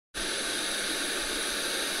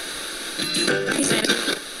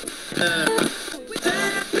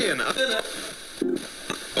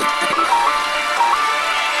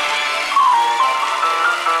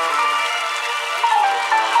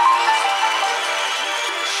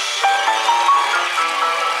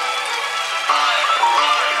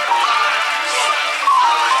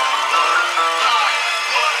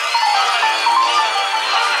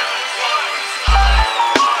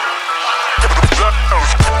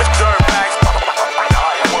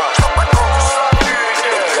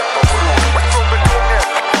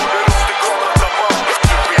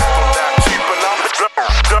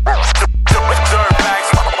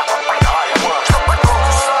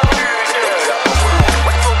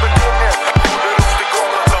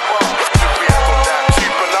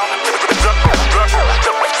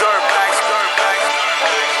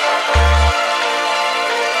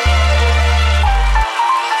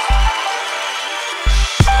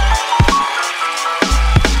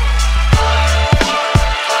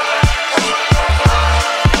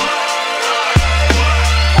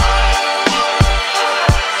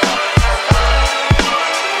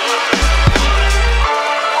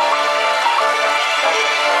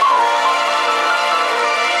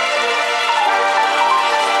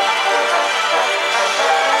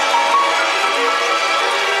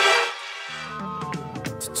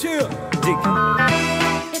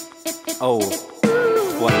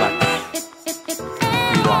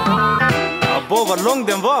Vad lång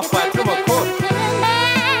den var, för jag tror var kort.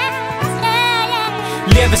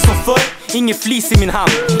 Lever som förr, ingen flis i min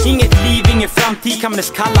hand. Inget liv, ingen framtid, kan man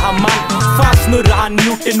ens kalla han man. Fan snurrar han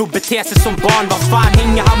gjort det nog, bete sig som barn. Vad fan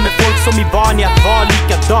hänger han med folk som är van i att vara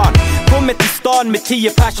likadan? Kommer till stan med 10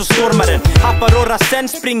 pers och stormar den. Happarorra sen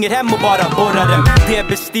springer hem och bara borrar den. Det är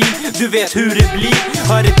bestil, du vet hur det blir.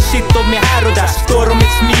 Hör ett shit om mig här och där står de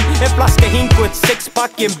ett smil. En flaska hink och ett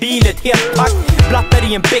sexpack, en bil, ett helt pack. Blattar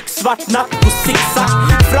i en bäck, svart natt på zigzag.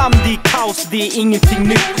 Fram det är kaos, det är ingenting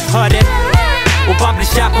nytt. Hör det? Och bara blir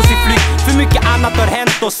kär på sin flykt. För mycket annat har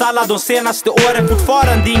hänt oss alla de senaste åren.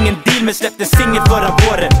 Fortfarande ingen deal men släppte en singel förra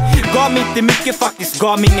våren. Gav mig inte mycket faktiskt,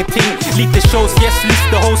 gav mig ingenting. Lite shows, yes,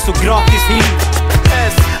 liste host och gratis hint.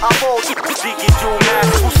 Sabo, Digio med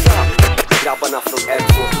Hoosam. Grabbarna från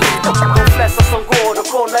L2. De flesta som går och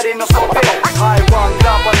kollar in och skapar High One,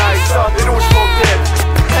 grabbarna i Söderorts Stolthet.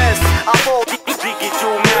 Sabo,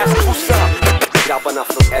 Digio med Hoosam. Grabbarna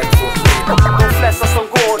från L2. De flesta som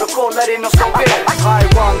går och kollar in och skapar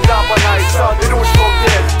High One, grabbarna i Söderorts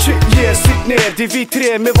Stolthet. Yeah, sitt ner, det är vi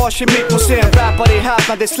tre med varsin mitt på scen. Rappare i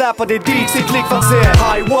häpnade, släpade dit sin klick för att se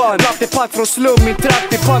High One, lattepack från slum, min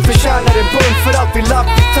trakt i punk. Förtjänar en bunt för allt vi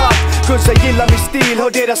lagt i takt. Kunsa gillar min stil,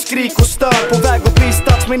 hör deras skrik och stör. På väg att bli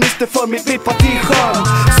statsminister för mitt parti skön.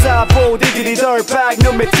 Sabo, digger i dirtbag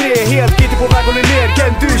nummer 3. Helt gitter på väg och ner,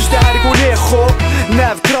 gen dusch, det här går ner show.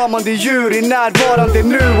 Nävkramande djur är närvarande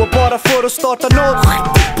nu. Och bara för att starta något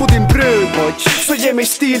på din brud, så ge mig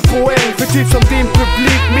stilpoäng. För typ som din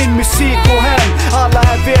publik, min musik går hem. Alla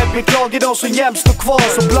här vet mitt lag är de som jämt står kvar.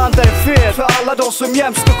 Så blanda en fel för alla de som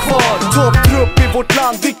jämt står kvar. Topptrupp i vårt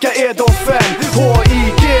land, vilka är de 5?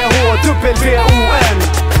 H-I-G-H-W-O-N.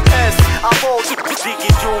 Sabo,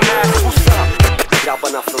 Digio med Hoosam.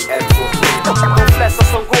 Grabbarna från L2. De flesta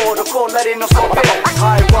som går och kollar in och skapar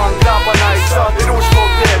High One, grabbarna i Söderorts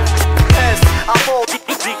Stolthet. Sabo,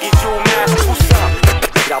 Digio med Hoosam.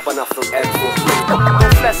 Grabbarna från L2.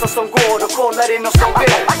 De flesta som går och kollar in och skapar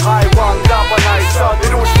High One, grabbarna i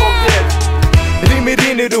Söderorts Stolthet. Rimmer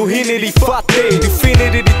rinner och hinner i fattig. Du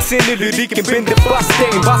finner i ditt sinne, lyriken binder fast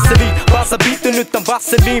dig. Vaselin, passa biten utan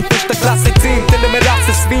vaselin. Första klassen tin, till och med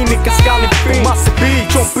rassesvin. Icka skallen fin, massor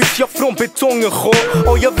beat. Chompis, jag från betongen sjå.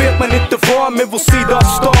 Och jag vet man inte var med vår sida av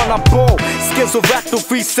stan. Abo, sken så värt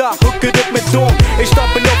att visa. Hookar upp med dem. En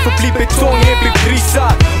stapel upp för bli betong, jag blir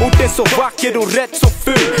prisad. Och det är så vacker och rätt så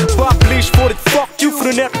ful. Babblish får ett fuck you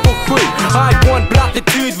från 1 på 7. High One,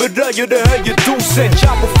 plattitud, vi röjer det höjer dosen.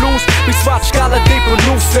 Tjapp och flos, vi svartskall dig på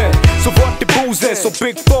nosen. Så vart är bosen som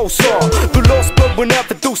Big Bo sa. Du loss bubben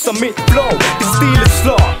efter dosa mitt flow. Det stilets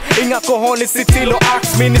slag, inga kohaner ser till och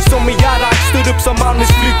ax. Minnes som i Jarak, stod upp som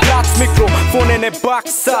Malmös flygplats. Mikrofonen är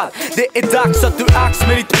baxad. Det är dags att du ax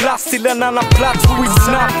med ditt plats till en annan plats.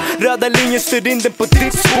 Skitsnabbt, röda linjen styr in den på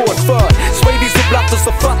ditt spår. För Swady så blatt och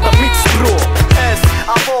så fattar mitt språk.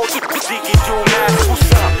 Sabo, Digio med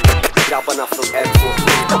Hoosam. Grabbarna från L2.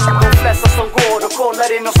 De flesta som går och kollar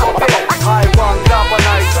in och skapar High One,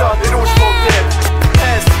 grabbarna i Söderorts Stolthet.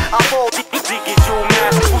 Sabo, Digio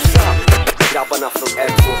med Hoosam. Grabbarna från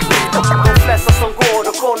L2. De flesta som går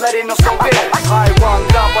och kollar in och skapar High One,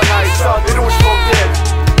 grabbarna i Söderorts Stolthet.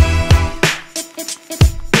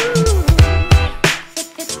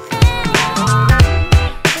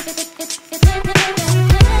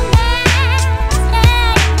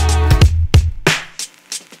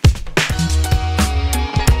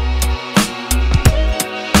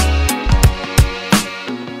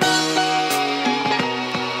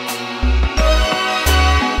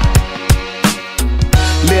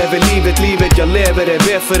 lever livet jag lever det.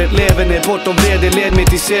 Be för ett levande bortom vrede. Led mig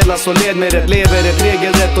till sedlar så led mig rätt. Lever ett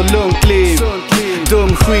regelrätt och lugnt liv.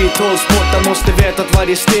 Dum skit, hålls borta, måste veta att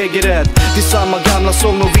varje steg är rätt. Det är samma gamla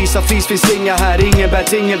sång och visa flis, finns inga här. Ingen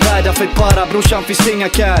bärt, ingen värda för ett para, brorsan finns inga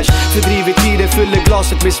cash. Fördriver tiden, fyller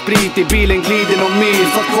glaset med sprit. I bilen glider någon mil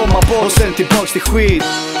för att komma bort och sen tillbaks till skit.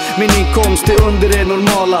 Min inkomst är under det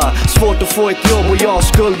normala. Svårt att få ett jobb och jag har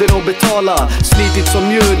skulder att betala. Slitit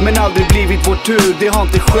som ljud men aldrig blivit vår tur. Det har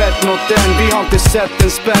inte skett något än, vi har inte sett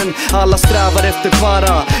en spänn. Alla strävar efter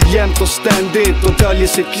para, jämt och ständigt. Och döljer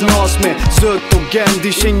sitt knas med sutt och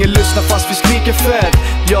gendish. Ingen lyssnar fast vi skriker fett.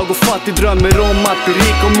 Jag och fattig drömmer om att bli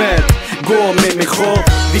rik och mätt. Gå med mig show.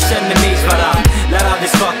 Vi känner mig varann, lär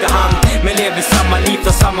aldrig skaka hand. Men lever samma liv,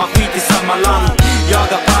 tar samma skit i samma land.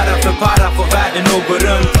 Jagar para för para, får världen att gå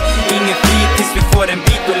runt. Ingen fri tills vi får en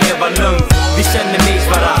bit och leva lugnt. Vi känner mig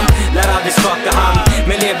varann, lär aldrig skaka hand.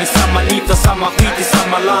 Men lever samma liv, tar samma skit i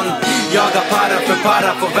samma land. Jagar para för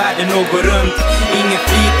para, får världen att gå runt. Ingen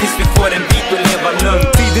fri tills vi får en bit och leva lugnt.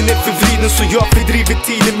 Tiden är förvriden så jag fördriver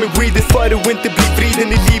tiden med weeden. För att inte bli vriden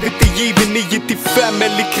i livet är given. 9-5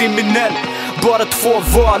 eller kriminell. Bara två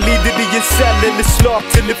val, lider i en cell eller slav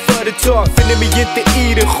till ett företag. Finner mig inte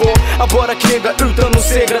i det sjå. Att bara knega utan att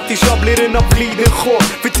segra tills jag blir en avliden sjå.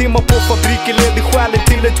 För timmar på fabriken leder själen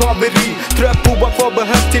till ett haveri. Trött på att vara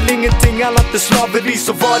behövd till ingenting annat än slaveri.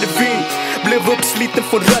 Så var det vi blev uppsliten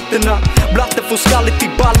från rötterna. Blatten från skallet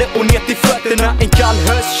till ballen och ner till fötterna. En kall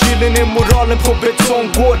höst, kylen är moralen på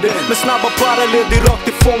betonggården. Med snabba paralleder rakt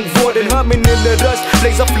till fångvården. Hör min lilla röst,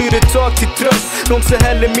 läggs flyr ett tag till tröst. De ser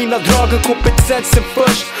heller mina drag och kompetensen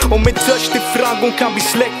först. Om en törst till framgång kan bli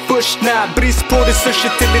släckt först. När brist på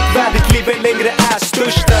resurser till ett värdigt liv ej längre är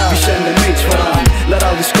störst. Vi känner mig varann, lär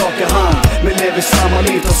aldrig skaka hand. Men lever samma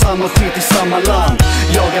liv, tar samma skit i samma land.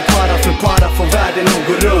 Jagar para för para, får världen att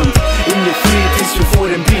gå runt. Ingen fri tills vi får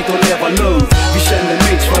en bit och leva lugnt. Vi känner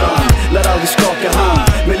mig varann, lär aldrig skaka hand.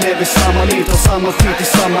 Men lever samma liv, tar samma skit i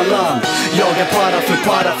samma land. Jagar para för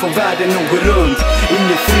para, får världen att gå runt.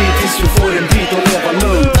 Ingen fri tills vi får en bit och leva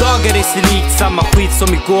lugnt. Dagar är sig likt, samma skit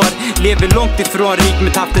som igår. Lever långt ifrån rik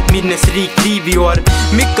men haft ett minnesrikt liv i år.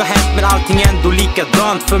 Mycket har hänt men allting ändå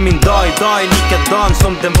likadant. För min dag idag är likadan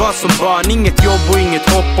som den var som barn. Inget jobb och inget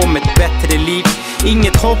hopp om ett bättre liv.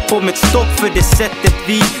 Inget hopp om ett stopp för det sättet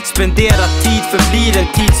vi spenderar tid. Förblir en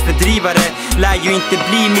tidsfördrivare. Lär ju inte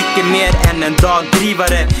bli mycket mer än en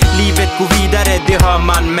dagdrivare. Livet går vidare, det hör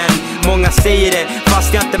man men många säger det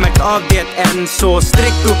fast jag inte märkt av det än. Så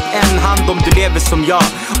sträck upp en hand om du lever som jag.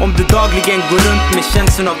 Om du dagligen går runt med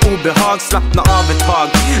känslan av obehag, slappna av ett tag.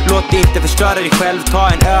 Låt dig inte förstöra dig själv. Ta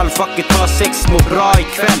en öl, fuck it, ta sex, må bra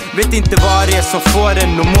ikväll. Vet inte vad det är som får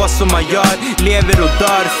en att må som man gör. Lever och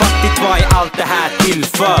dör, fattigt vad är allt det här till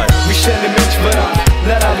för. Vi känner mig varann,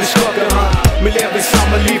 lär aldrig skaka hand. Men lever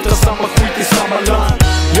samma liv, tar samma skit i samma land.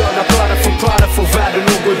 Jagar para, får världen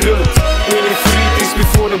att gå runt. Ingen fri tills vi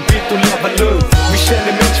får en bit och leva lugnt. Vi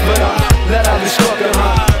känner mig varann, lär aldrig skaka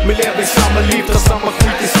hand. Men lever samma liv, tar samma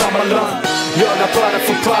skit i samma land. Jagar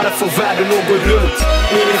para, får världen att gå runt.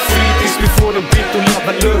 Ingen fri tills vi får en bit och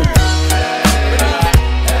leva lugnt.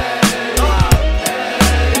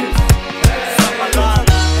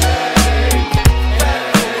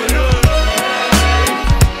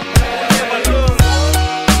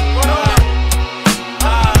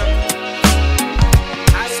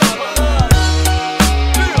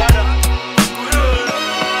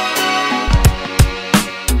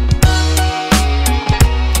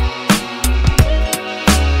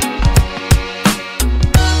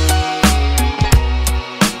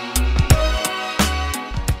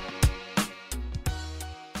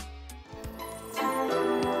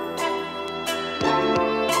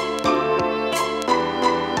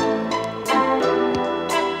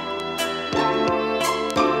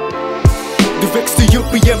 Växte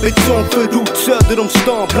upp i en betongförort söder om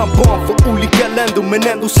stan. Bland barn från olika länder men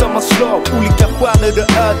ändå samma slag. Olika själar och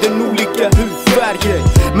öden, olika hudfärger.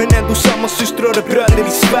 Men ändå samma systrar och bröder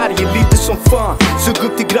i Sverige. Lite som fan, såg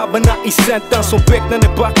upp till grabbarna i centran som becknade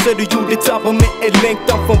baxar och gjorde tabbar med en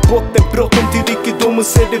längtan från botten. Bråttom till rikedom och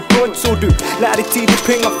ser det bunt. Så du lär dig tidigt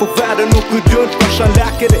pengar på världen och gå runt. Farsan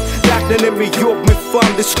läkare, räknade med jobb men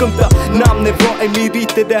fan det skumta. Namnet var en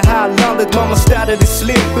merit i det här landet. Mamma städade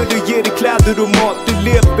slipper och ger dig kläder och mat, du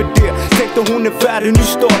lever det. Tänkte hon är värd en ny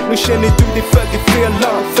start. Men känner du dig född i fel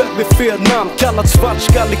land, född med fel namn. Kallad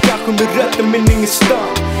svartskalle kanske med rötter men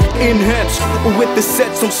ingenstans. Inhemsk och inte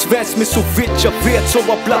sett som svensk. Men så vitt jag vet så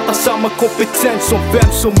var platta samma kompetens som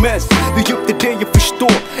vem som helst. Det är upp till det jag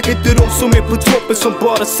förstår. Inte de som är på toppen som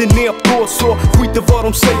bara ser ner på. Så skiter vad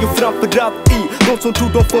de säger framförallt i de som tror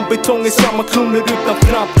de får betong är samma kronor utan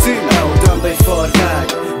fram till. Och dömda i förväg,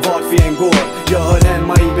 vart vi än går. Jag hör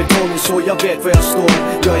hemma i betongen så jag vet var jag står.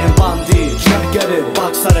 Jag är en bandit, knarkare,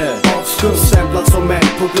 baxare, avskum, stämplad som en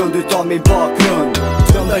på grund utav min bakgrund.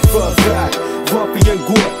 Dömda i förväg, vart vi än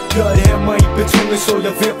går. Jag är hemma i betongen så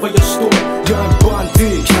jag vet var jag står. Jag är en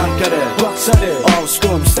bandit, knarkare, baxare,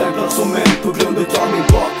 avskum, stämplad som en på grund utav min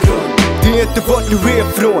bakgrund. Det är inte vart du är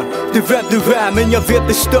från, det är vem du är. Men jag vet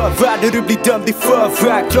det stör världen, du blir dömd i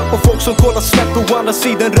förväg. Trött på folk som kollar snett på andra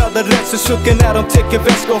sidan röda rälsen. Suckar när de täcker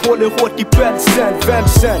väska och håller hårt i pälsen. Vem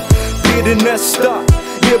sen blir det nästa?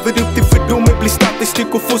 Lever upp till fördomen, blir statistik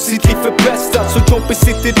och får sitt liv förpestat. Så Jompe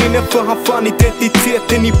sitter inne för han fann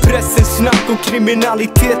identiteten i pressen. Snack om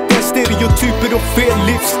kriminaliteten, stereotyper och fel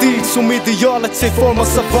livsstil. Som idealet sig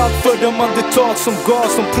formas av allt för de andetag som gav,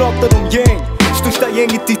 som pratar om gäng. Största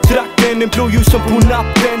gänget i trakten, en blåljusen på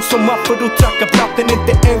natten. Som maffar och trackar platten,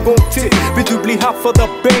 inte en gång till. Vill du bli haffad av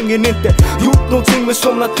bängen, inte gjort någonting men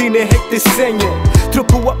somnat in i häktessängen. Tror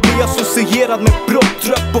på att bli associerad med brott.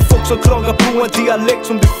 Trött på folk som klagar på en dialekt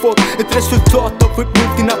som du fått. Ett resultat av ett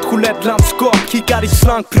multinationellt landskap. Kickar i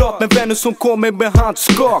slangprat med vänner som kommer med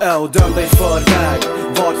handskap. Och dömda i förväg,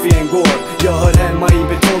 vart vi än går. Jag hör hemma i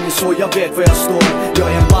betongen så jag vet var jag står.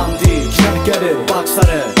 Jag är en bandit, knarkare,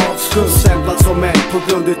 baxare, avskum, stämplad som en på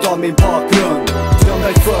grund utav min bakgrund. Dömda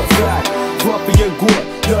i förväg, vart vi än går.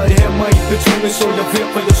 Jag är hemma i betongen så jag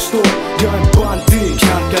vet var jag står. Jag är en bandit,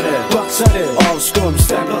 knarkare, baxare, avskum,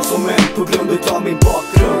 stämplad som en på grund utav min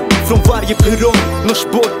bakgrund. Från varje perrong,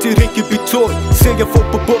 Norsborg till Rinkeby torg. Ser jag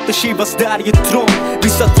folk på botten kivas där i trång.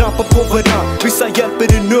 Vissa trampar på varann, vissa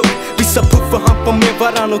hjälper en upp. Vissa puffar hampar med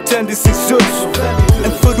varann och tänder sin sus.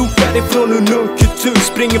 En förort därifrån en ung kultur.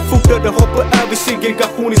 Springer fortare, hoppar över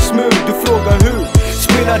segregation i smug. Du frågar hur?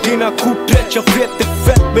 Spelar dina kort rätt? Jag vet det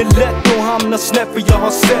fett men lätt att hamna snett. För jag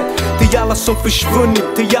har sett till alla som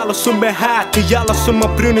försvunnit, till alla som är här, till alla som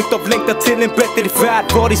har brunnit av längtan till en bättre värld.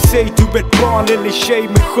 Vare sig du är barn eller tjej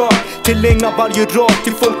med skör. Till längna varje rad,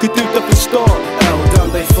 till folket utanför stan. Och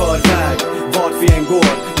dömda i förväg, vart vi än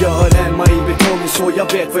går. Jag hör hemma i betongen så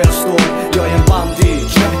jag vet var jag står. Jag är en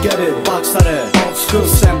bandit, knarkare, baxare, avskum,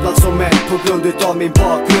 stämplad som en på grund utav min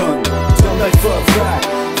bakgrund. Dömda i förväg,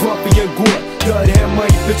 vart vi än går. Jag är hemma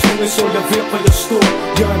i betongen så jag vet var jag står.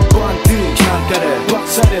 Jag är en bandit, knarkare,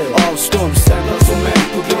 baxare, avskum, stämplad som en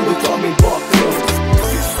på grund utav min bakgrund.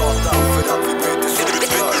 Vi startar för att vi byter som vi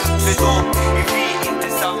gör. För då är vi inte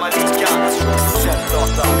samma lika. Känn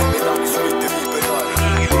prata medan vi sluter vi berör.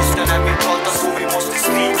 Ingen lyssnar när vi pratar så vi måste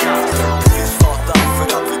skrika. Vi startar för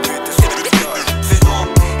att vi byter som vi gör. För då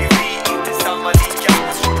är vi inte samma lika.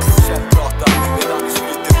 Känn prata medan vi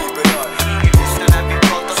sluter vi berör. Ingen lyssnar när vi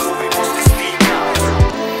pratar så vi måste skrika.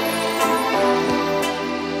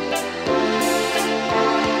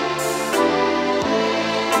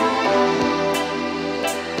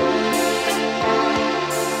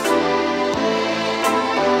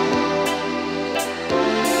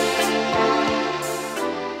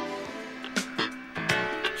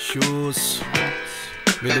 Tjus.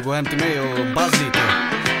 Vill du gå hem till mig och buzz lite?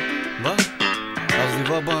 Va? Alltså det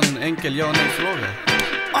var bara en enkel ja nej fråga.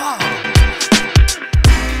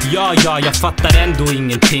 Ja, jag fattar ändå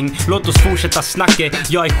ingenting. Låt oss fortsätta snacka.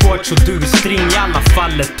 Jag är shorts och du är string. I alla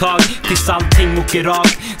fall ett tag tills allting åker av.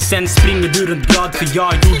 Sen springer du runt glad för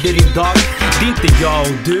jag gjorde din dag. Det är inte jag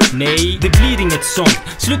och du, nej det blir inget sånt.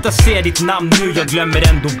 Sluta se ditt namn nu, jag glömmer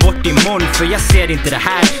ändå bort imorgon. För jag ser inte det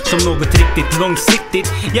här som något riktigt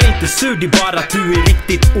långsiktigt. Jag är inte sur, det är bara att du är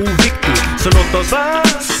riktigt oviktig. Så låt oss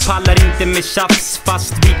pallar inte med tjafs.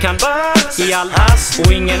 Fast vi kan i all hast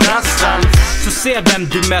och ingen rast alls. Så se vem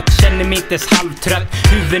du möter, känner mig inte ens halvtrött.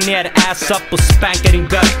 Huvud ner, ass up och spankar din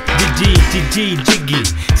gött. Jiggy,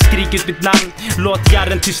 skrik ut mitt namn. Låt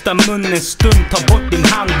jarren tysta munnen en stund, ta bort din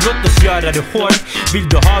hand. Låt oss göra det hårt. Vill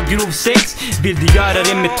du ha grov sex? Vill du göra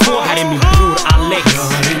det med två? Här är min bror Alex. Jag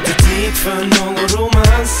har inte tid för någon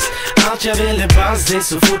romans. Allt jag vill är buzz dig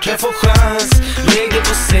så fort jag får chans. Lägg dig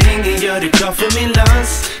på sängen, gör dig klar för min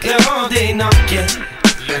lans. Klä av dig nacken,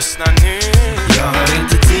 lyssna nu. Jag har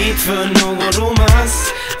inte tid för någon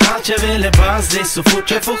romans. Allt jag vill är buzz dig så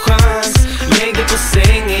fort jag får chans. Lägg dig på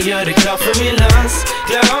sängen, gör dig klar för min lans.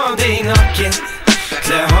 Klä av dig nacken,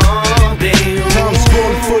 klä av dig.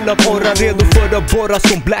 Dansgolv full av orrar, redo för jag bara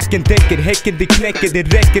som Black and Decker. Häcken det knäcker, det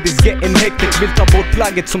räcker, det getting hectic. Vill ta bort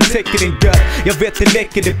plagget som täcker din gött. Jag vet det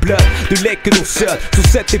läcker, det blöt, du läcker och söt. Så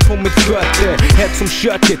sätt dig på mitt sköte, hett som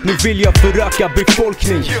köket. Nu vill jag föröka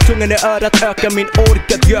befolkning. Tungan i örat ökar min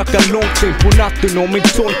ork att göka långt in på natten. Och min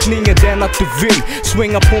tolkning är den att du vill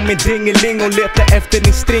swinga på min dingeling och leta efter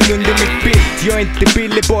din string under mitt bild. Jag är inte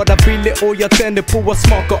billig, bara billig, och jag tänder på att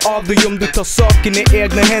smaka av dig om du tar saken i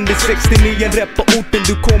egna händer. 69 en rep på orten,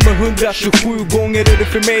 du kommer 127 gånger. Är det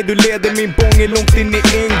för mig du leder min bånge långt in i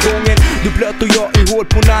ingången. Du blöt och jag är hård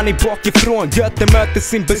på nani bakifrån. Göte möter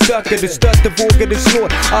sin besökare, du stöter, vågar du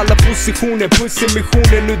slår alla positioner,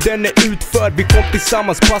 pussemissioner, nu den är utförd. Vi kom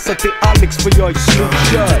tillsammans, passar till Alex för jag är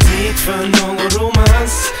slutkörd. Jag har inte tid för någon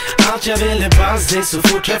romans. Allt jag vill är buzz dig så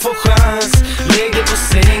fort jag får chans. Lägg dig på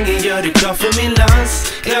sängen, gör dig klar för min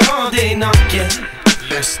dans. Klä av dig nacken,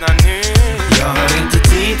 lyssna nu. Jag har inte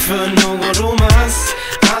tid för någon romans.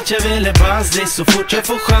 Allt jag vill är buzz dig så fort jag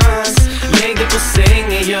får chans. Lägg dig på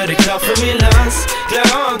sängen, gör dig klar för min dans. Klä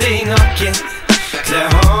av dig nacken, klä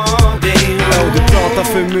av dig. Du pratar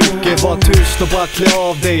för mycket, var tyst och bara klä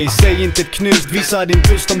av dig. Säg inte ett knyst, visa din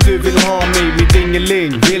byst om du vill ha mig. Min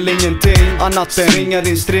dingeling vill ingenting annat än ringa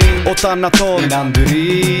din string åt annat håll innan du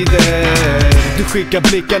rider. Du skickar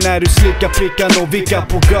blickar när du slickar prickan och vickar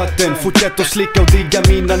på götten. Fortsätt att slicka och digga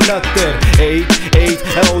mina nötter. Ey,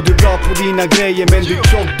 du är bra på dina grejer men du är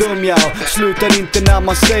tjockdum, ja. Slutar inte när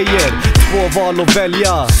man säger två val att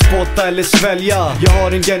välja, spotta eller svälja. Jag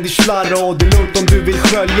har en gendishlarra och det är lugnt om du vill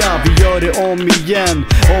skölja. Vi gör det om igen,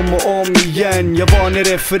 om och om igen. Jag var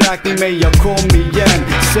nere för räkning men jag kom igen.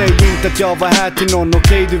 Säg inte att jag var här till någon,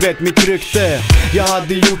 okej, du vet mitt rykte. Jag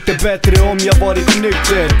hade gjort det bättre om jag varit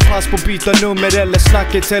nykter. Pass på byta nummer eller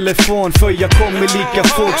snacka i telefon, för jag kommer lika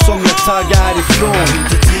fort som jag taggar härifrån. Jag har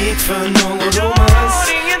inte tid för någon romans.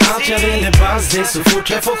 Allt jag vill är buzz dig så fort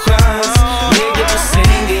jag får chans. Lägg dig på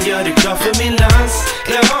sängen, gör dig klar för min dans.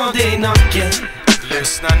 Klä av dig nacken,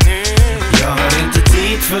 lyssna nu. Jag har inte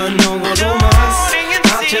tid för någon romans.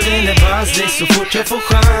 Allt jag vill är buzz dig så fort jag får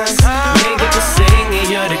chans. Lägg dig på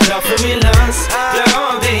sängen, gör dig klar för min dans. Klä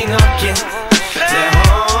av dig nacken, klä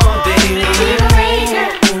av dig.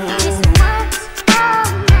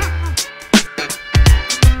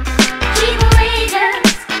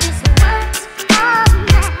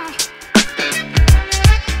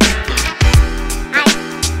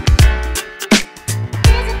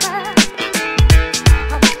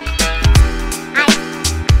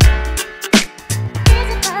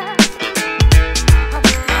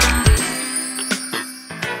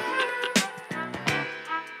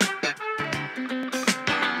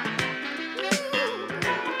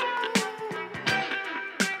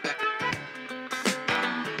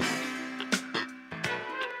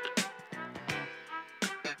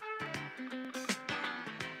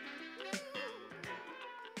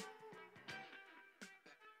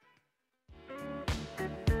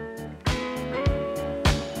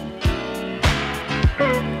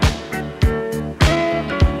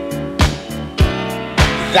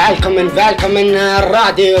 Välkommen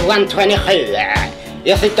Radio 127.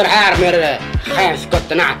 Jag sitter här med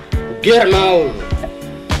stjärnskottarna Gurmo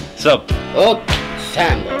Sup? och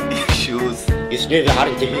Sabo. Just nu vi har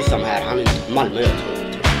inte Hoosam här, han är i Malmö, jag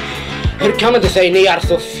tror. Hur kan man det säga ni är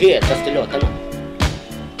så fetaste låtarna?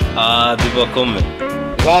 Det bara kommer.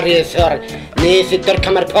 Var är så ni sitter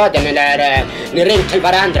kammarpodden eller ni ringer till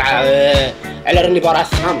varandra eller ni bara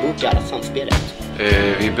sambokar samspelet?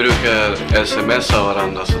 Vi brukar smsa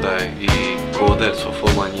varandra sådär i koder, så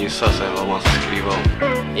får man gissa sig vad man ska skriva om.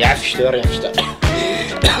 Jag förstår. Jag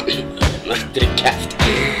måste dricka kaffe.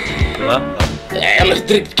 Va? Jag måste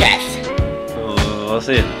dricka kaffe. Vad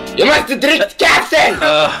säger du? Jag måste dricka kaffe!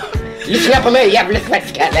 Lyssna på mig, jävla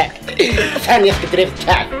svartskalle. Fan, jag ska dricka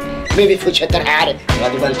kaffe. Men vi fortsätter här.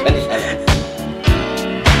 Det var en tennisare.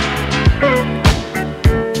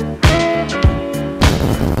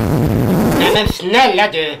 Men snälla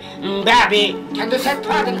du, baby, kan du sätta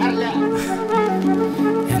på den här lön?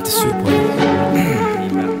 Jag är inte sur på det.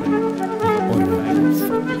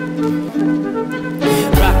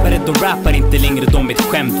 De rappar inte längre, de är ett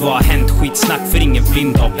skämt. Vad har hänt? Skitsnack för ingen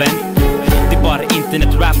blind av vän. Det är bara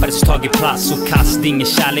internetrappare som tagit plats och kast. Ingen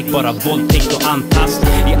kärlek, bara våldtäkt och antast.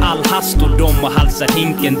 I all hast står de och halsar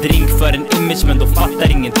hinken. Drink för en image men de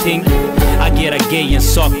fattar ingenting. Agera gay, en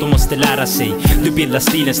sak de måste lära sig. Du bildar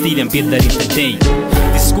stilen, stilen bildar inte dig.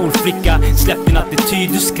 Det är skolflicka, släpp din attityd.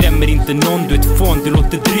 Du skrämmer inte någon, du är ett fån, du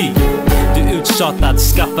låter dryg. du uttjatad,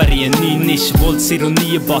 skaffa dig en ny nisch.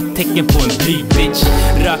 Våldsironi är bara tecken på en blyg bitch.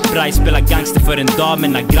 Rökbraj, spela gangster för en dag.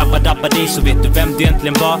 Men när grabbar dabbar dig så vet du vem du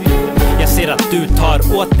egentligen var. Jag ser att du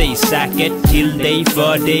tar åt dig säkert. Till dig,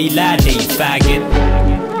 för dig, lär dig faggot.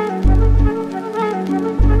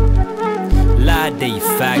 Lär dig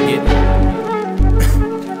faggot.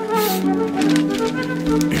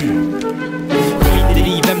 Skiter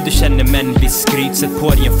i vem du känner men vi skryt. Sätt på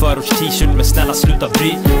dig en förorts t-shirt men snälla sluta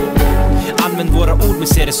bryt. Använd våra ord men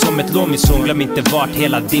ser det som ett låmisång. Glöm inte vart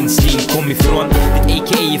hela din stil kom ifrån. Ditt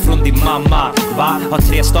a.k.a. ifrån din mamma, va? Har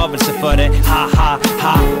 3 stavelser för det, ha ha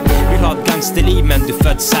ha. Vill ha ett gangsterliv men du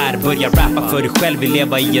föds här. Börja rappa för dig själv, vill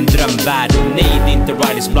leva i en drömvärld. Nej, det är inte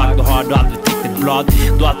Rileys blogg, då har du aldrig täckt ett blad.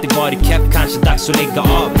 Du har alltid varit kepp, kanske dags att lägga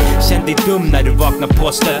av. Känn dig dum när du vaknar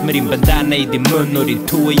på stöt. Med din bandana i din mun och din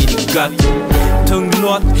tå i din gött. Tung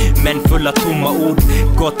låt, men fulla tomma ord.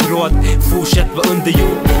 Gott råd, fortsätt vara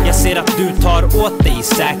underjord. Jag ser att du tar åt dig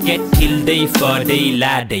säkert. Till dig, för dig,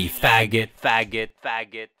 lär dig faggot. Faggot,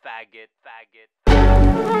 faggot, faggot, faggot.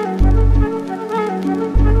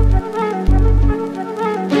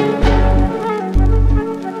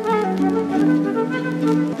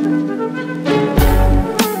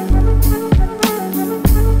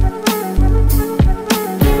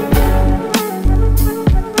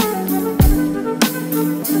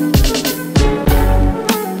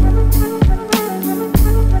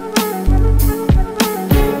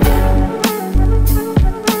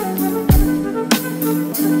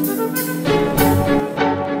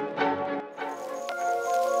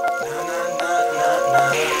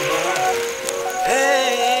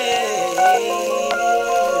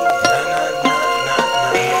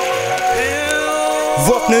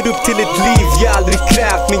 Vaknar upp till ett liv jag aldrig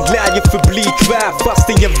krävt. Min glädje förblir kväv fast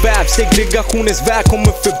i en väv. Segregationens väg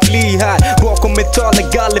kommer förbli här. Bakom metalen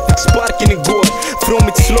galler fick sparken igår. Från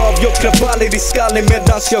mitt slavjobb kravaller i skallen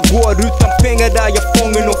medans jag går. Utan pengar där jag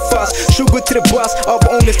fången och fast. 23 bass av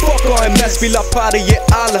ångest, fuck AMS. Vill ha para, ge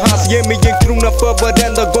all hans. Ge mig en krona för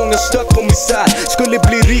varenda gång jag stött på misär. Skulle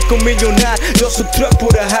bli rik och miljonär, jag är så trött på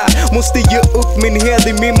det här. Måste ge upp min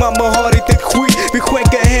heder, min mamma har inte ett skit. Vi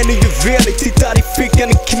skänker henne juveler, tittar i fickan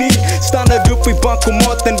i kniv. Stannar upp i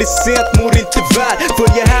bankomaten, det är sent, mår inte väl.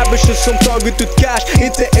 Följer häversen som tagit ut cash,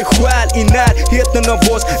 inte en själ i närheten av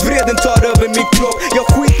oss. Vreden tar över min kropp. Jag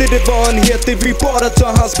skiter i vad han heter, vi bara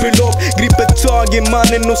tar hans belopp. Griper tag i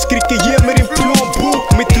mannen och skriker ge mig din plånbok.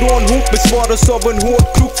 Mitt rånhot besvaras av en hård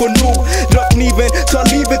krok för nog. Dra kniven, tar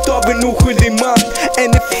livet av en oskyldig man.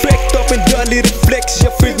 En effekt av en dödlig reflex.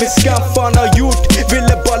 Jag fylld med skam, fan har gjort.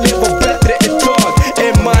 Ville bara leva bättre ett tag.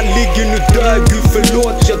 En man ligger nu död, Gud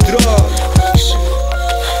förlåt, jag drar.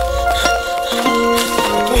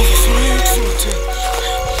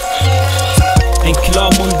 En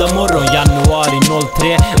klar måndag morgon, januari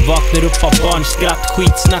 03. Vaknar upp av barnskratt,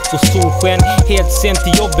 skitsnack och solsken. Helt sent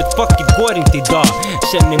till jobbet, fuck it, går inte idag.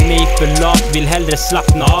 Känner mig för lat, vill hellre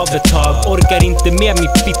slappna av ett tag. Orkar inte med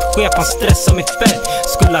min fittchef, han stressar mig fett.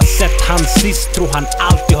 Skulle ha sett han sist, tror han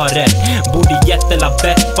alltid har rätt. Borde gett eller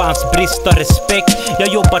bett för hans brist av respekt. Jag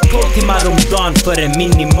jobbar 12 timmar om dagen för en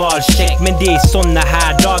minimal check. Men det är såna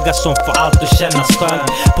här dagar som får allt att kännas skönt.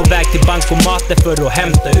 På väg till bankomaten för att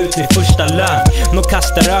hämta ut min första lön. Någon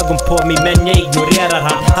kastar ögon på mig men jag ignorerar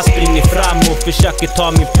han. Han springer fram och försöker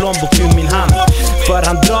ta min plånbok ur min hand. För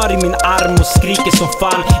han drar i min arm och skriker som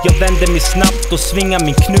fan. Jag vänder mig snabbt och svingar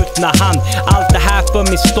min knutna hand. Allt det här för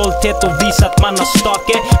min stolthet och visa att man har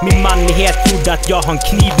stake. Min manlighet gjorde att jag har en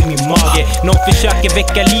kniv i min mage. Någon försöker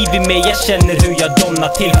väcka liv i mig, jag känner hur jag domnar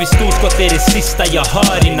till. För storskott är det sista jag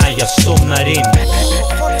hör innan jag somnar in.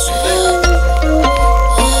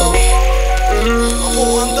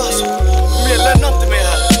 Lämna inte mig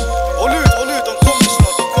här. Håll ut, de kommer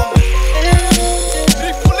snart, de kommer.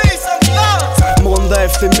 Ring polisen, snart! Måndag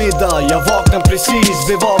eftermiddag, jag vaknar precis.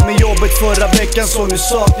 Blev av med jobbet förra veckan så nu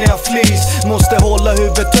saknar jag flis. Måste hålla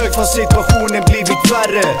huvudet högt för situationen blivit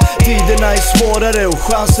värre. Tiderna är svårare och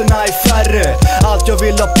chanserna är färre. Allt jag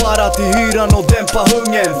vill ha para till hyran och dämpa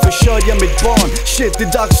hungern. Försörja mitt barn, shit det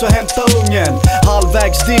är dags att hämta ungen.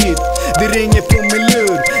 Halvvägs dit, det ringer på min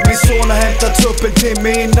lur. Min son har hämtats upp en timme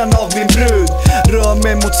innan av min brud. Rör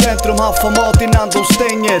mig mot centrum, haffar mat innan de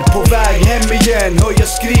stänger. På väg hem igen, hör jag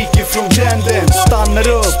skriker från gränden. Stannar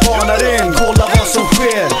upp, spanar in, kolla vad som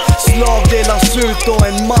sker. Slag delas ut och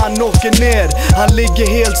en man åker ner. Han ligger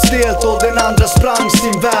helt stelt och den andra sprang fram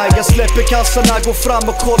sin väg. Jag släpper kassarna, går fram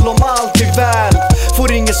och kollar om allt är väl.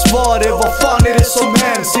 Får inget svar, vad fan är det som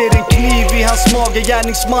hänt? Ser en kniv i hans mage,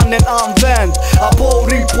 gärningsmannen använd. Abo,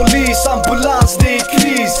 ring polis, ambulans, det är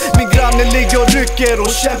kris. Min granne ligger och rycker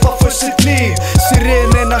och kämpar för sitt liv.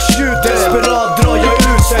 Sirenerna tjuter, desperat drar jag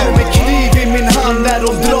ut. Står med kniv i min hand när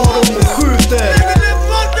de drar om och skjuter.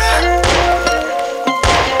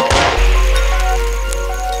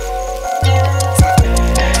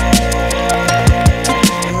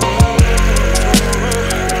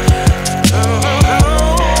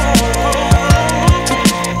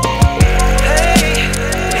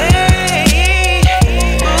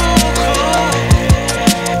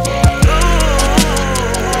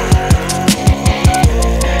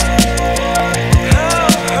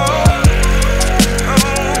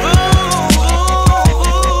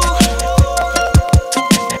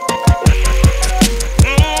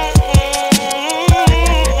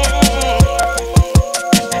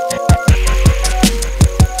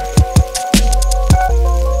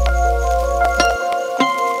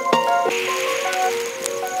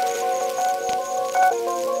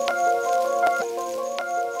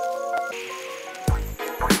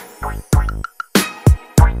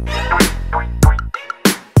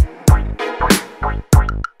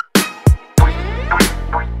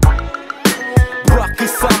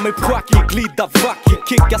 Med packig, glida vacker,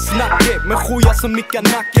 kicka snacket med sjuja som nickar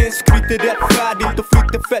nacken. Skryter rätt färdigt och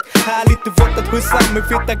flyter fett härligt. Du vet att Hoosam är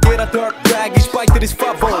fett agerat hört dragig, spiter is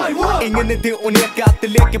favor. Ingen idé att neka att det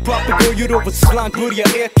leker papegojor och vårt slang börjar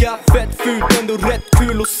eka. Fett fult, ändå rätt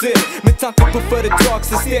kul att se. Med tanke på företag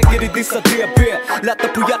så steger i dissa DB. Lätta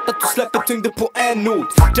på hjärtat och släpper tyngden på en not.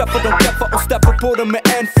 Träffar de träffar och stäpper på dem med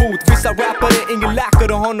en fot. Vissa rappare, ingen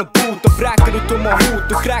läkare har någon bot. Och bräker och tomma hot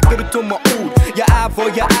och kräker och tomma ord. Jag är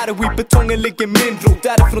vad jag är och i betongen ligger min rot.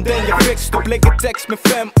 Därifrån den jag växt upp, lägger text med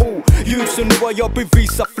 5 ord. Ljud så nu har jag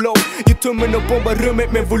bevisat flow. Ge tummen och bombar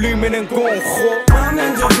rummet med volymen en gång.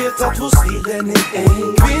 Mannen, du vet att vår stilen är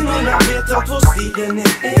en. Kvinnorna vet att vår stilen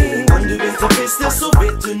är en. Om du vet att visst det så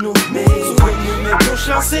vet du nog mig. Så sjunger med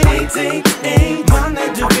brorsan, säg ej. Mannen,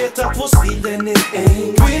 du vet att vår stilen är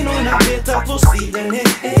en. Kvinnorna vet att vår stilen är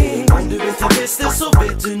en. Om du vet att visst det så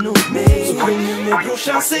vet du nog mig. Så sjunger med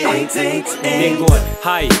brorsan, säg ej. Det går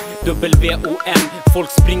high, W-O-N. Folk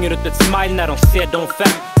springer ut ett smile när de ser de 5.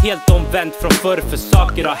 Helt omvänt från förr för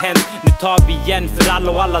saker har hänt. Nu tar vi igen för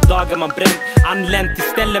alla och alla dagar man bränt. Anlänt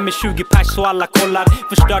istället med 20 pers så alla kollar.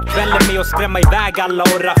 Förstört kvällen med att skrämma iväg alla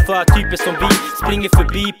och raffa. Typer som vi springer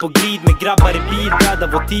förbi på glid med grabbar i bil. Döda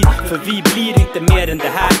vår tid, för vi blir inte mer än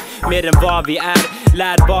det här. Mer än vad vi är.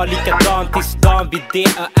 Lär vara likadant tills dagen vid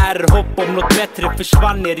DÖR. Hopp om något bättre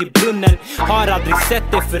försvann ner i brunnen. Har aldrig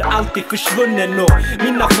sett det för alltid försvunnen. Och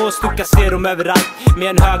mina få stuckar ser de överallt. Med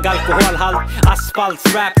en hög alkoholhalt.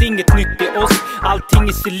 Asfaltsrap, inget nytt i oss. Allting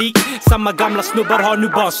är sig lik. Samma gamla snubbar har nu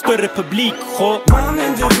bara en större publik.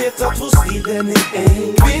 Mannen, du vet att vår stilen är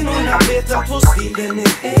en. Kvinnorna vet att vår stilen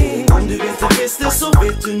är en. Om du vet att visst det så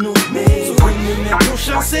vet du nog mig. Så sjunger med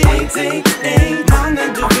brorsan, säg ej. Mannen,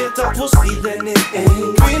 du vet att vår stilen är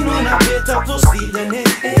en. Kvinnorna vet att vår stilen är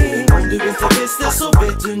en. Om du vet att visst det så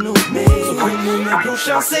vet du nog mig. Så sjunger med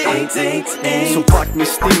brorsan, säg ej. Så back med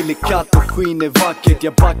stil i katt och skiner vackert.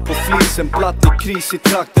 Jag back på flisen, platt i kris i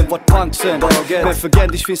trakten. Vart punksen? Men för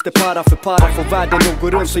Gendish finns det para för para. Får världen att gå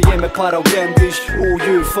runt så ge mig para och Gendish.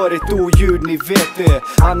 Odjur för ett odjur, ni vet det.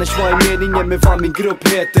 Annars var är meningen med vad min grupp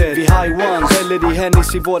heter. Vi high ones, häller i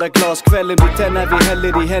Hennis i våra glas. Kvällen blir tänd när vi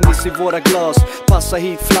häller i Hennis i våra glas. Passa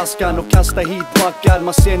hit flaskan och kasta hit backar.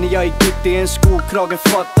 Man ser när jag är gitt i en skokragen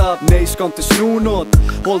fucked up. Nej, ska inte sno något.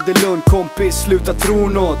 Håll det lugn kompis, sluta tro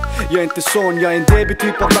något. Jag är inte sån, jag är en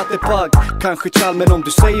DB-typ av lattepack. Kanske chall, men om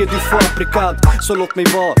du säger du får aprikant, så låt mig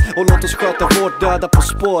vara och låt oss sköta vårt döda på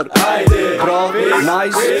spår. Bra,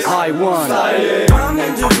 nice, high one.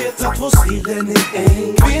 Mannen, du vet att vår stilen är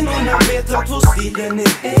en. Kvinnorna vet att vår stilen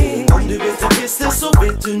är en. Om du vet att visst det så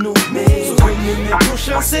vet du nog mig. Så sjunger med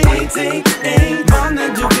brorsan, säg ej.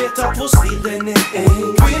 Mannen, du vet att vår stilen är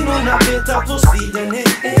en. Kvinnorna vet att vår stilen är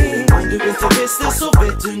en. Om du vet att visst det så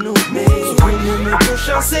vet du nog mig. Så sjunger med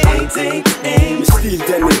brorsan, säg ej. Min stil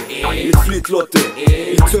den är, mitt flyt låter.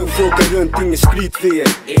 Min tung fråga runt, ingen skryt för er.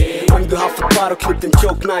 Om du haft ett par och klippt en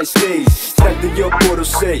choke nice days, ställ dig upp och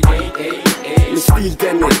säg. Min stil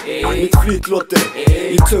den är, mitt flyt låter.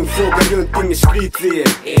 Min tung fråga runt, ingen skryt för er.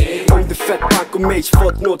 Om du fett pack och mage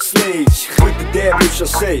fått något slage, skit i det brorsan,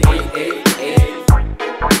 säg.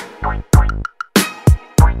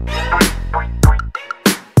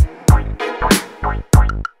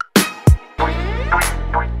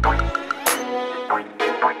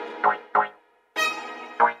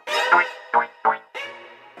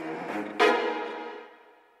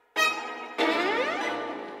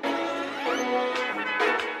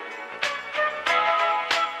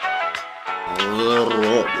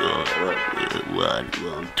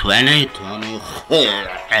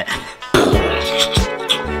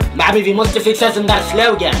 Babi, vi måste fixa en sån där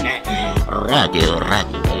slogan. Radio.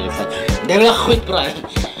 Det var skitbra.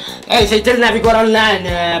 Hej, säg till när vi går online,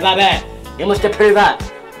 Babi. Jag måste pröva.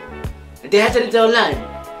 Det heter inte online.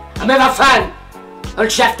 Men vad fan? Håll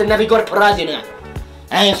käften när vi går på radion.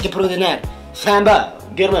 Nej, jag ska prova den här. Sabo,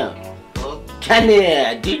 Gurmo. Kan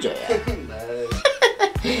ni DJ?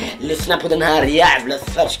 Lyssna på den här jävla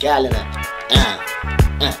förskallen.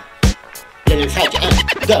 Lilla Fadji,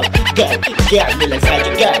 go, Lilla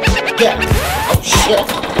Fadji, go. Oh shit.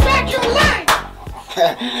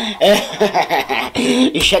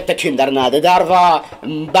 Ursäkta kundarna, det där var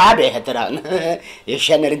Babi heter han. Jag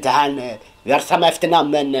känner inte han. Vi har samma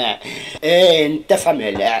efternamn men inte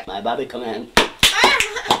familj. Nej, Babi, kom igen.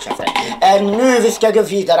 Nu vi ska gå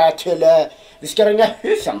vidare till... vi ska ringa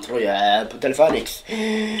Hoosam tror jag på Telefonix.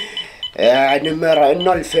 Nummer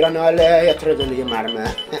 040, jag tror det ligger med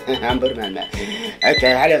han bor med mig.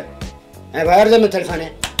 Okej, hallå. Vad är det med telefonen?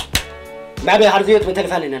 Babi, har du gjort med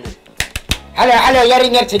telefonen ännu? Hallå, jag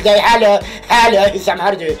ringer till dig. Hallå, Hoosam,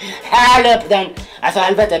 har du? Hallå på den. Alltså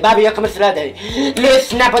helvete, Babi, jag kommer slå dig.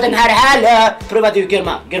 Lyssna på den här, hallå. Prova du,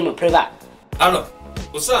 Gurmo, prova. Hallå,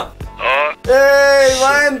 Hoosam? Ja. Hej, vad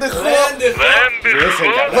händer sjö?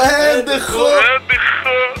 Vad händer sjö?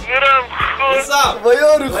 Vad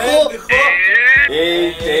gör du sjö?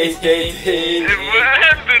 Hej.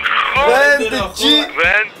 Vad händer G?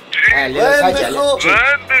 Vad händer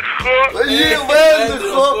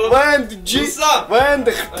G? Vad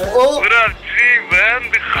händer sjö?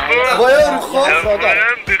 Vad gör du sjö?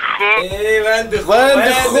 Vad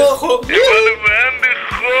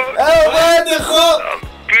händer sjö?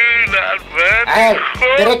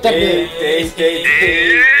 Direkt nu.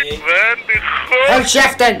 Håll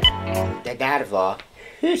käften! Det där var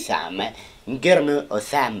Hoosam, Gurmo och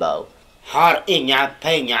Sabo. Har inga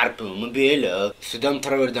pengar på mobiler, så de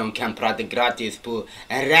tror de kan prata gratis på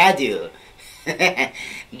en radio.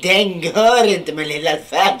 Den går inte med Lilla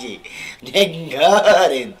Fadji. Den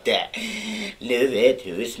går inte. Nu vet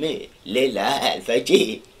hur smid Lilla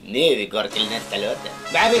Fadji. Nu går till nästa låt.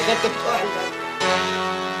 Vad vi sätter på den.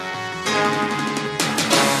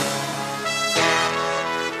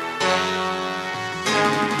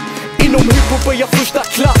 Inom hiphop är jag första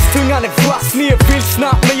klass, tungan är fast. Ni är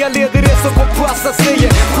vilsna, men jag leder er som kompassa. Säger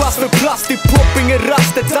pass för plast, i pop, ingen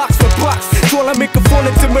rast. Det är dags för bax, tålar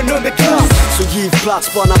mikrofonen till min underklass. Så giv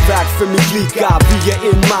plats, bana väg för mitt lika. Vi är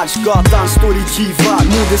en marsch, gatan står i kiva.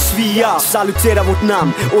 Moder Svea, salutera vårt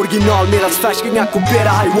namn. Original medans färskingar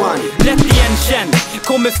kopierar Haiwan. Lätt igenkänd,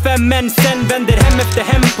 kommer 5 män sen. Vänder hem efter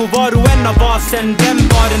hem på var och en av basen. Vem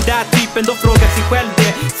var den där typen? Då frågar sig själv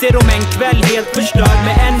det. Ser de en kväll helt förstörd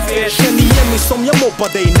med en fel. Känn igen mig som jag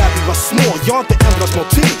mobbade dig när vi var små. Jag har inte ändrat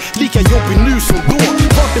någonting, lika jobbig nu som då.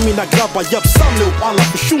 Vart är mina grabbar? Jag samlar upp alla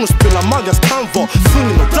personer. Spelar Magas kan vara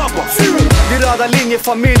tvungen att dabba. Vi röda linjer,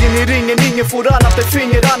 familjen i ringen. Ingen får annat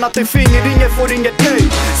än finger, ingen får inget nej.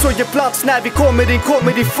 Så ge plats när vi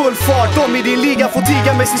kommer i full fart. De i din liga får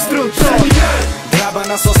tiga med sin struntprat.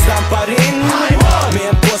 Grabbarna som stampar in med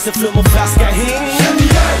en påse flum och flaska hing.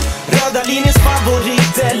 Röda linjens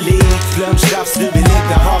favorit Elijt. Glöm tjafs, du vill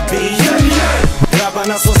inte ha bil.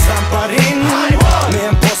 Grabbarna som stampar in med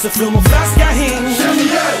en påse flum och flaska hing.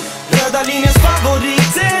 Röda linjens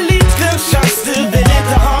favorit Elijt. Glöm tjafs, du vill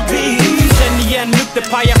inte ha bil. Känn igen,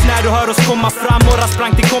 lukter pajas när du hör oss komma fram. Några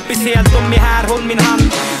sprang till kompis helt, de är här, håll min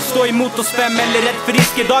hand. Stå emot oss 5 eller rädd för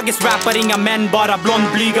risker. Dagens rappar, inga män, bara blond,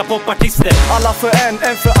 blyga popartister. Alla för en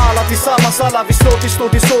för alla, tillsammans alla. Vi slår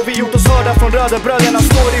till så, vi gjort oss hörda från röda. Bröderna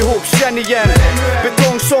står ihop, känn igen.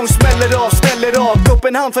 Betongsång ställer av. Upp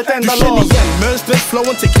en hand för ett enda lag. Känn igen mönstret,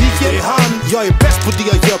 flowen, tekniken i hand. Jag är bäst på det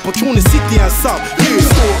jag gör, portionen sitter ensam.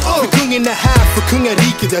 För kungen är här, för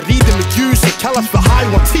kungariket. Jag rider med ljus och kallas för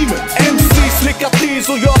Haiwan-teamet. MC slickar till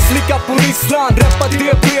så jag slickar på Ryssland. Rappar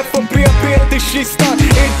DB från BB till kistan.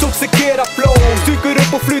 Intoxikera flow, dyker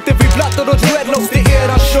upp och flyter vid plattor och dreadlocks till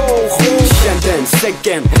era show. Känn den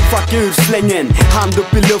sänken, fuck ur slängen. Hand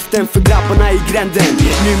upp i luften för grabbarna i gränden.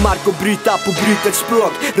 Ny mark och bryta på brytet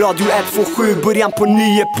språk. Radio 127, början på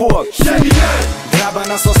ny epok.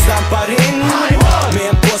 Grabbarna som stampar in med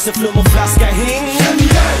en påse flum och flaska hing.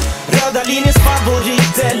 Röda linjens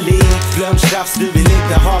favorit Elijt. Glöm tjafs, du vill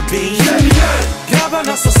inte ha bil.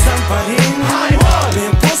 Grabbarna som stampar in med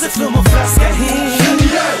en påse flum och flaska hing.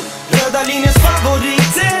 Röda linjens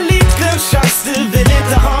favorit Elijt. Glöm tjafs, du vill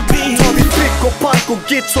inte ha bil. Tar vi prick och park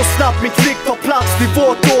och git så snabbt min klick tar plats vid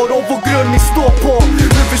vårt år och vår grund ni står på.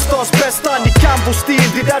 Huvudstads bästa, ni kan vår stil.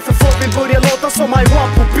 Det är därför folk vill börja låta som I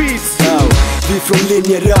want på beats. Vi från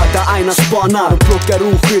linjer röda, aina spanar och plockar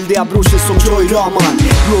oskyldiga brorsor som joyramar.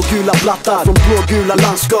 Blågula blattar från blågula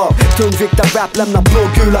landskap. Tungviktar rap lämnar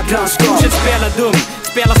blågula grannskap. Fortsätt spela dum,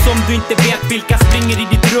 spela som du inte vet vilka springer i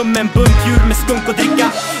ditt rum med en bunt djur med skunk och dricka.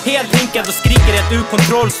 Helt hinkad och skriker ett ur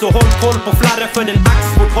kontroll, så håll koll på flarra för den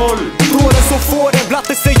axfort håll. Tråden som får en,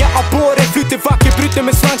 blatte säga abborre. Flyter vacker, bryter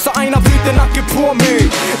med svans och aina bryter nacken på mig.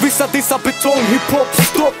 Vissa dissar betong, hiphop,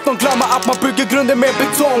 stopp. De glömmer att man bygger grunden med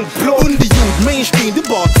betong. Underjord, mainstream, det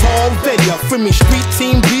bara ta och välja. För min street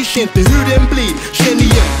team bryr sig inte hur den blir. Känn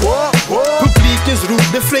igen, publikens rop.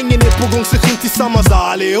 Refrängen är på gång, session tillsammans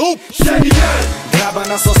allihop. Känn igen!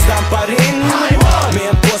 Grabbarna som stampar in med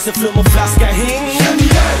en påse flum och flaska hing. Känn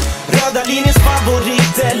igen! Röda linjens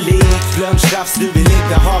favorit Elijt. Glöm tjafs, du vill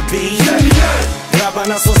inte ha bil. Känn igen!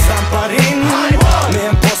 Grabbarna som stampar in med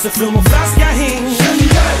en påse flum och flaska hing. Känn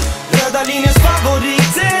igen! Röda linjens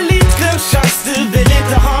favorit Elijt. Glöm tjafs, du vill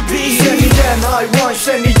inte ha bil. Känn igen I1,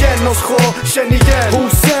 känn igen oss sjå. Känn igen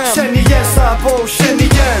Hoosam, känn igen Sabo. Känn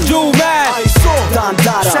igen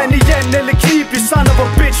Dandara. Känn igen eller knip i sann av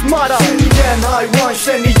vår bitch mara. Känn igen I1,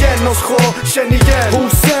 känn igen oss sjå. Känn igen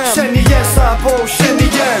Hoosam, känn igen Sabo. Känn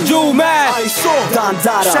igen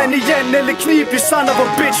Dandara. Känn igen eller knip i sann av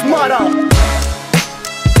vår bitch mara.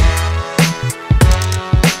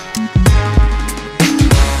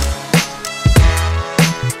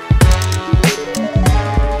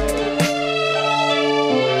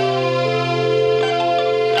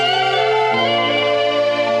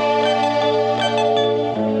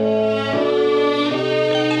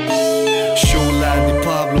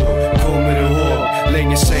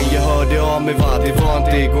 Det var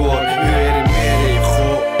inte igår, hur är det med dig?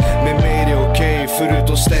 Med mig det är okej,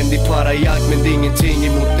 förutom ständig parajakt, men det är ingenting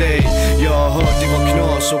emot dig. Jag har hört det var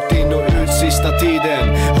knas, åkt in och ut sista tiden.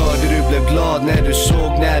 Hörde du blev glad när du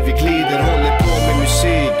såg när vi glider. Håller på med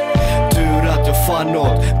musik, tur att jag fann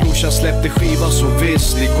något. Brorsan släppte skiva så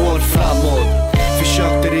visst, det går framåt.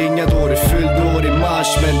 Försökte ringa då du fyllde år i mars,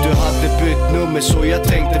 men du hade bytt nummer så jag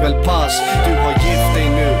tänkte väl pass. Du har gift dig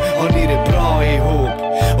nu, har ni det bra ihop?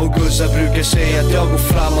 Och gussar brukar säga att jag går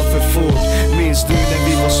framåt för fort. Minns du när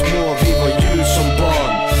vi var små, vi var djur som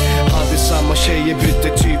barn. Hade samma tjejer, bytte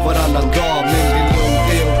typ varannan dag. Men det är lugnt,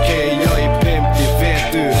 det är okej, jag är pimp, det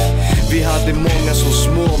vet du. Vi hade många som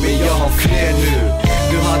små, men jag har fler nu.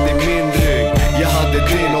 Du hade min rygg, jag hade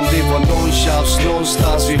din. Om det var någon tjafs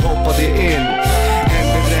någonstans, vi hoppade in.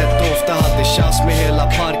 Rätt ofta hade tjafs med hela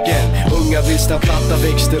parken. Unga vilsna platta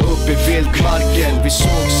växte upp i vildmarken. Vi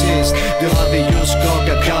såg sist, du hade just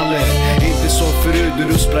skakat galler. Inte som förut,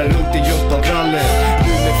 du sprang runt i jumpa-brallor.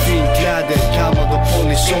 Nu med finkläder, kammad och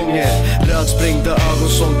polysånger. Rödsprängda ögon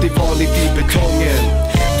som till vanligt i betongen.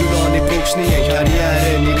 Du rann i boxningen,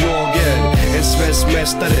 karriären i lågen. En svensk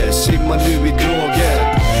mästare, simmar nu i droger.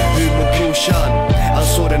 Hur mår brorsan,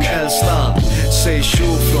 alltså den äldsta. Säg tjo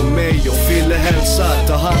från mig och Fille hälsa.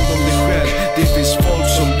 Ta hand om dig själv, det finns folk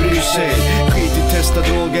som bryr sig. Skit i testa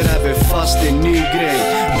droger även fast det är en ny grej.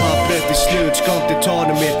 Pappret är slut, ska inte ta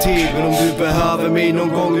det mer tid. Men om du behöver mig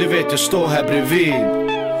någon gång, du vet jag står här bredvid.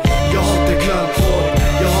 Jag har inte glömt bort,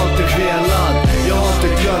 jag har inte velat. Jag har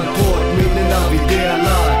inte glömt bort minnena vi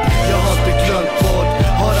delar. Jag har inte glömt bort,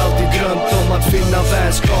 har alltid drömt om att finna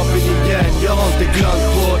vänskapen igen. Jag har inte glömt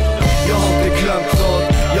bort, jag har inte glömt något.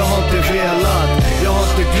 Jag har inte velat, jag har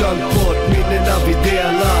inte glömt bort minnena vi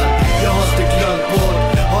delar. Jag har inte glömt bort,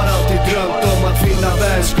 har alltid drömt om att finna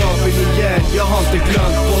vänskapen igen. Jag har inte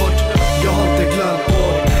glömt bort, jag har inte glömt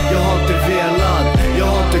bort. Jag har inte velat, jag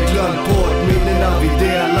har inte glömt bort minnena vi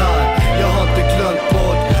delar. Jag har inte glömt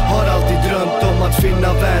bort, har alltid drömt om att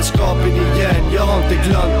finna vänskapen igen. Jag har inte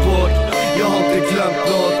glömt bort, jag har inte glömt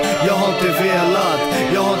något. Jag har inte velat,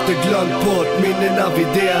 jag har inte glömt bort minnena vi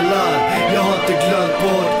delar. Jag har inte glömt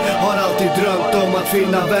bort, har alltid drömt om att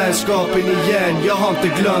finna vänskapen igen. Jag har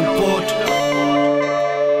inte glömt bort.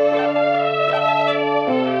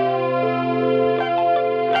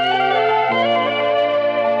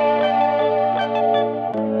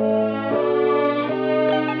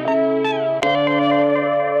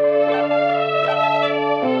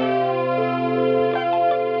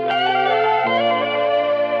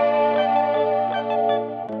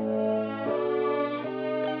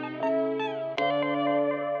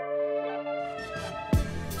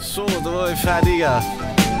 Så, då var vi färdiga.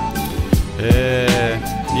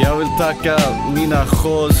 Jag vill tacka mina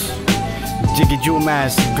shows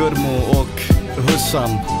Jiggy-Jumas, Gurmo och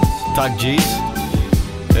Hoosam. Tack G's.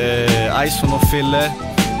 Ison och Fille,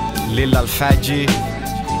 Lilla Fadji,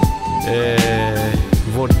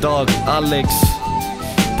 vår dag Alex.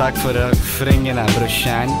 Tack för refrängerna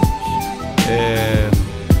brorsan.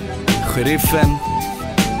 Sheriffen.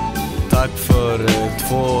 Tack tack för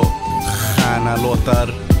 2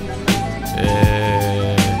 stjärna-låtar.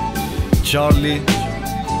 Charlie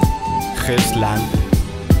Geslan.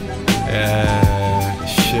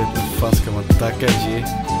 Shit, vad fan ska man tacka G?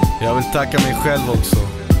 Jag vill tacka mig själv också.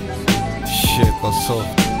 Shit, vad så.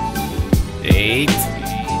 Elijt.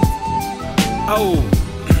 Oh.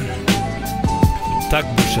 Tack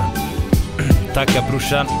brorsan. Tacka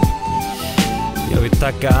brorsan. Jag vill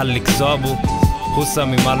tacka Alex Sabo,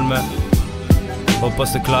 Hoosam i Malmö.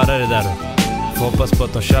 Hoppas du klarar det där. Får hoppas på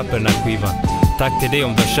att de köper den här skivan. Tack till dig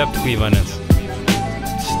om du har köpt skivan ens.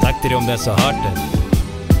 Tack till dig om du ens har hört den.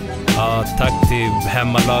 Ja, tack till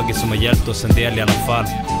hemmalaget som har hjälpt oss en del i alla fall.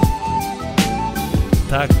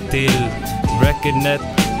 Tack till Recordnet.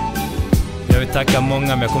 Jag vill tacka många,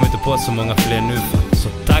 men jag kommer inte på så många fler nu. Så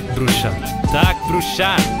tack brorsan. Tack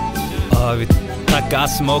brorsan. Ja, jag vill tacka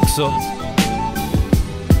Asma också.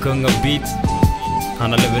 Kung av beat.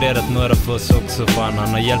 Han har levererat några för oss också. Fan, han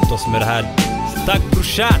har hjälpt oss med det här. Tack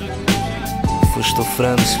brorsan. Först och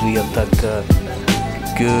främst vill jag tacka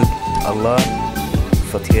Gud, Allah,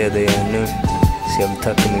 för att jag är det jag är nu. Så jag vill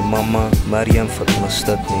tacka min mamma Mariam för att hon har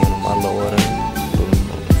stött mig genom alla åren.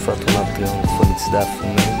 För att hon alltid har funnits där för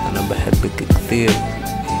mig. Ana behibbek كثير.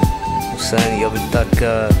 Och sen jag vill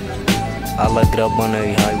tacka alla grabbarna i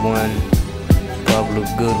High One, Pablo,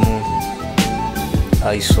 Gurmo,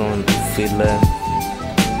 Aison, Fille,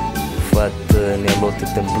 för att ni har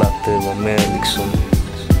låtit en blatte vara med liksom.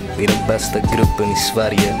 Vi är den bästa gruppen i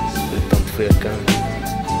Sverige, utan tvekan.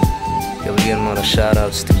 Jag vill ge några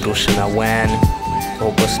shoutouts till brorsorna Wan.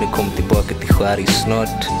 Hoppas ni kommer tillbaka till Skärg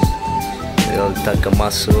snart. Jag vill tacka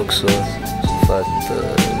Massa också för att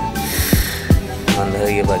han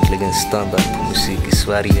höjer verkligen standard på musik i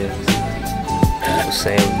Sverige. Och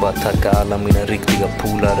sen jag vill bara tacka alla mina riktiga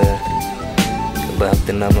polare. Jag behöver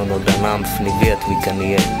inte nämna några namn för ni vet vilka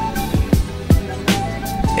ni är.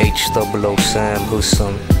 H-double-O Sam,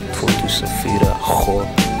 Hoosam, 2004,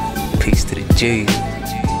 peace to the G's.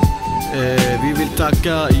 Vi vill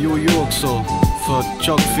tacka Jojo också för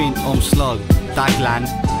tjockt fint omslag. Tack land.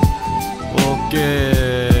 Och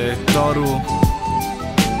Taro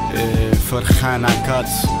för Stjärna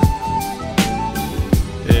Kats.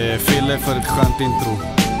 Fille för ett skönt intro.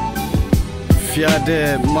 4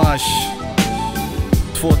 mars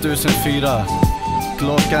 2004.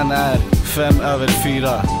 Klockan är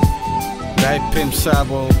 5:05. Det är Pimp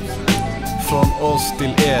Sabo från oss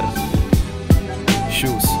till er.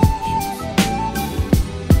 Tjus.